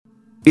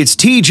It's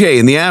TJ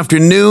in the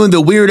afternoon,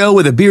 the weirdo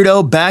with a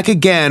beardo, back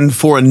again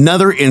for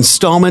another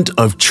installment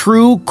of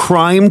True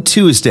Crime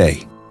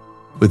Tuesday.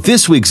 With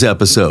this week's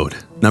episode,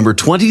 number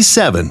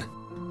 27,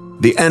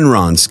 the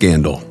Enron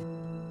Scandal.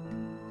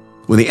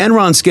 When the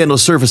Enron scandal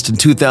surfaced in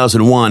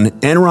 2001,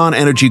 Enron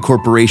Energy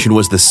Corporation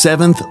was the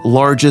seventh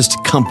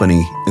largest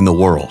company in the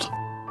world,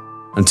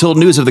 until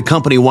news of the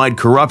company-wide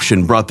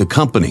corruption brought the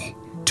company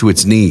to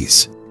its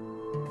knees.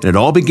 And it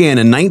all began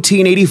in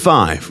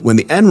 1985 when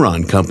the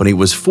Enron company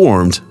was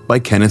formed by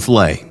Kenneth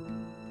Lay.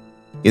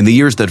 In the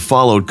years that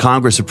followed,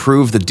 Congress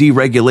approved the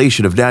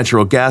deregulation of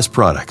natural gas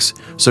products,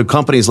 so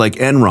companies like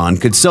Enron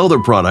could sell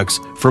their products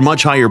for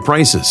much higher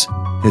prices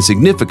and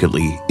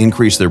significantly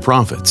increase their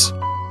profits.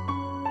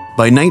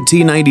 By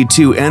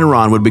 1992,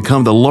 Enron would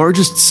become the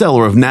largest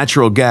seller of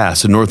natural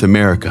gas in North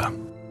America.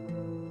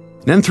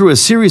 Then, through a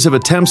series of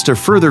attempts to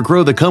further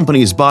grow the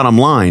company's bottom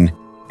line,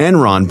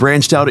 Enron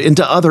branched out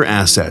into other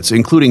assets,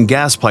 including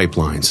gas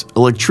pipelines,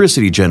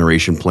 electricity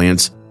generation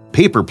plants,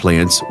 paper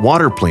plants,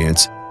 water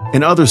plants,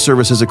 and other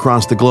services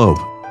across the globe.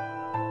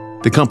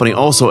 The company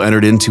also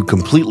entered into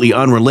completely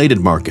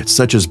unrelated markets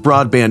such as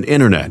broadband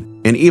internet,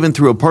 and even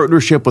through a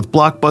partnership with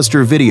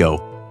Blockbuster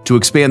Video to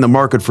expand the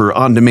market for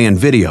on-demand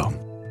video.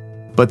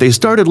 But they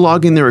started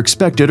logging their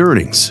expected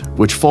earnings,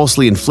 which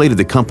falsely inflated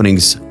the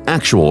company's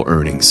actual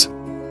earnings.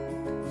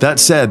 That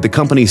said, the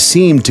company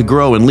seemed to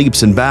grow in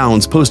leaps and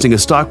bounds, posting a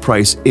stock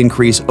price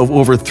increase of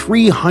over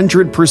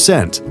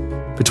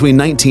 300% between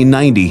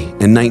 1990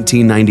 and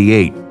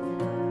 1998.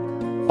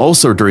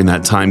 Also during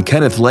that time,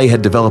 Kenneth Lay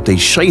had developed a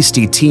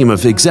shisty team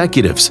of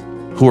executives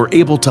who were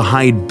able to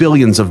hide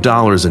billions of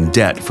dollars in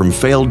debt from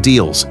failed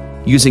deals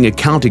using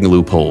accounting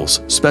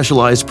loopholes,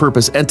 specialized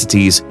purpose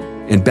entities,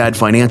 and bad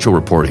financial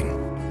reporting.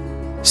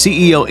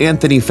 CEO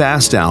Anthony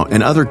Fastow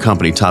and other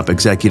company top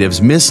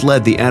executives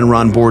misled the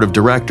Enron board of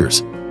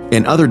directors,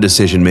 and other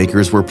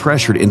decision-makers were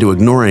pressured into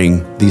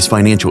ignoring these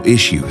financial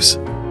issues.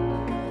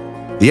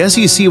 The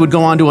SEC would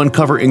go on to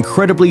uncover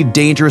incredibly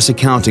dangerous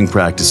accounting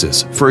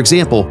practices. For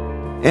example,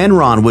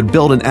 Enron would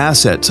build an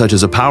asset such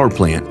as a power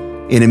plant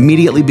and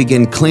immediately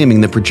begin claiming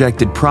the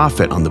projected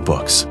profit on the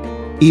books,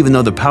 even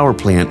though the power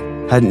plant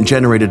hadn't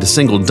generated a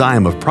single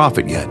dime of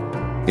profit yet.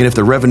 And if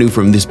the revenue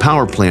from this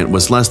power plant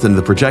was less than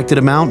the projected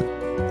amount,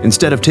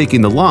 instead of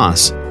taking the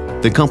loss,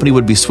 the company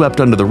would be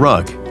swept under the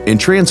rug and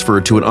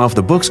transferred to an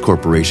off-the-books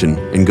corporation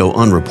and go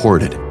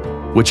unreported,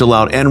 which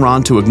allowed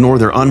Enron to ignore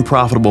their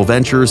unprofitable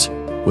ventures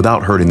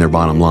without hurting their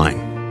bottom line.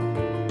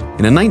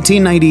 And in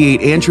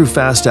 1998, Andrew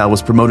Fastow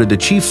was promoted to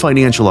Chief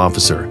Financial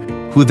Officer,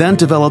 who then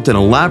developed an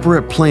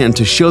elaborate plan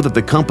to show that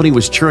the company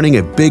was churning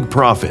a big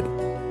profit,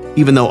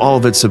 even though all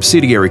of its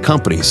subsidiary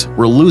companies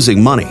were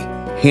losing money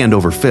hand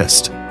over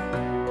fist.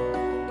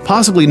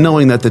 Possibly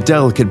knowing that the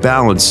delicate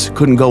balance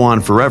couldn't go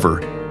on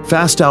forever,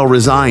 Fastow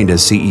resigned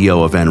as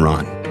CEO of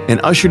Enron and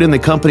ushered in the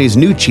company's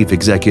new chief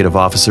executive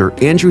officer,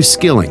 Andrew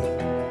Skilling,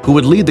 who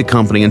would lead the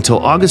company until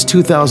August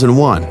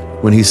 2001,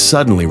 when he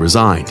suddenly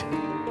resigned.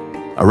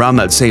 Around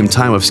that same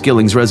time of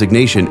Skilling's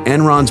resignation,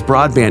 Enron's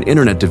broadband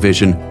internet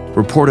division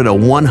reported a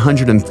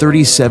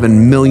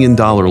 $137 million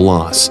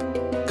loss,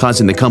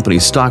 causing the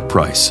company's stock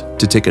price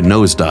to take a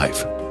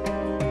nosedive.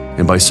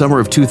 And by summer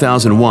of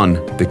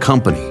 2001, the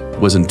company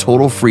was in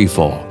total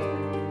freefall.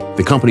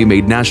 The company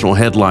made national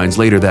headlines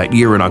later that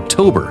year in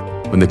October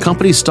when the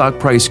company's stock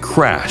price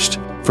crashed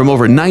from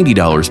over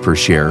 $90 per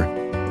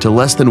share to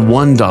less than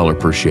 $1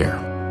 per share.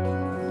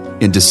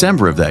 In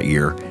December of that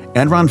year,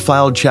 Enron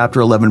filed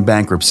Chapter 11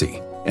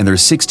 bankruptcy, and their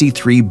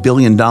 $63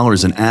 billion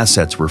in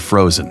assets were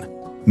frozen,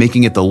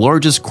 making it the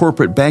largest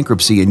corporate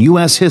bankruptcy in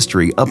U.S.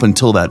 history up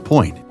until that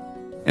point.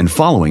 And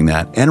following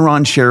that,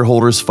 Enron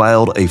shareholders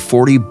filed a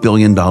 $40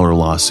 billion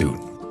lawsuit,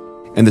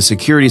 and the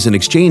Securities and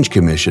Exchange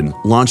Commission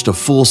launched a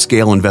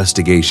full-scale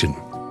investigation.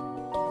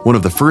 One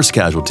of the first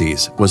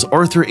casualties was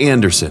Arthur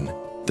Andersen,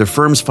 the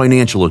firm's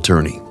financial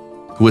attorney,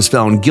 who was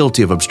found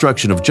guilty of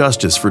obstruction of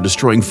justice for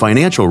destroying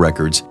financial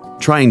records,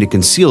 trying to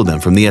conceal them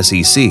from the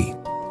SEC.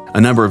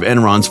 A number of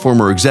Enron's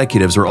former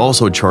executives were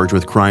also charged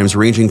with crimes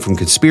ranging from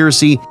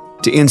conspiracy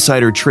to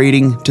insider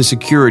trading to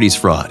securities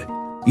fraud.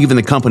 Even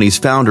the company's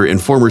founder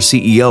and former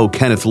CEO,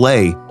 Kenneth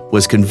Lay,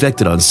 was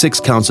convicted on 6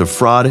 counts of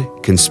fraud,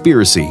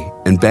 conspiracy,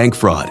 and bank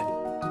fraud.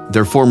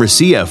 Their former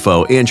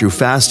CFO, Andrew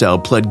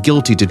Fastow, pled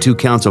guilty to 2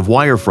 counts of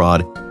wire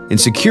fraud and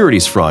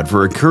securities fraud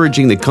for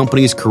encouraging the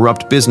company's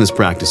corrupt business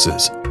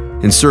practices,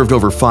 and served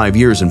over 5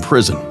 years in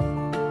prison.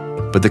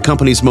 But the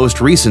company's most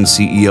recent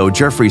CEO,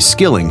 Jeffrey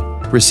Skilling,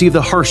 received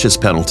the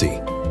harshest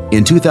penalty.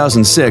 In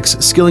 2006,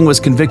 Skilling was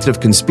convicted of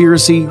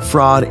conspiracy,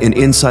 fraud, and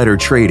insider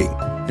trading,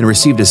 and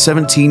received a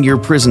 17-year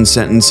prison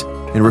sentence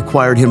and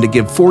required him to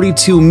give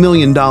 $42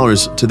 million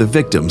to the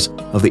victims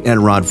of the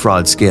Enron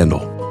fraud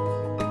scandal.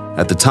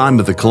 At the time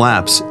of the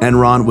collapse,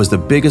 Enron was the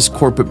biggest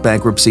corporate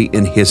bankruptcy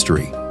in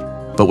history,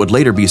 but would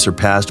later be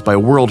surpassed by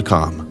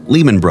WorldCom,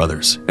 Lehman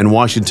Brothers, and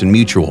Washington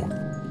Mutual.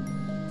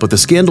 But the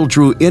scandal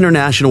drew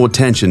international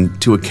attention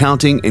to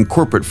accounting and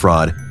corporate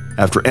fraud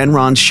after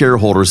Enron's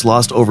shareholders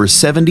lost over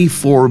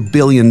 $74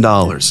 billion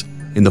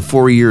in the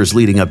 4 years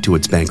leading up to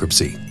its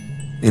bankruptcy.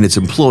 and its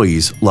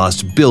employees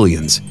lost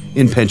billions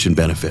in pension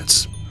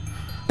benefits.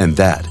 And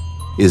that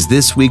is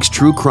this week's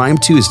True Crime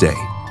Tuesday,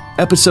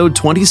 episode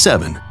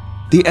 27,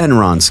 The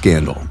Enron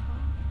Scandal.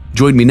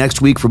 Join me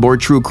next week for more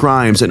true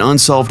crimes and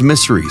unsolved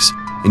mysteries,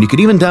 and you can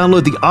even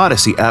download the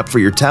Odyssey app for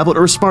your tablet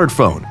or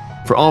smartphone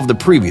for all of the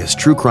previous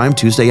True Crime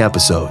Tuesday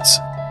episodes.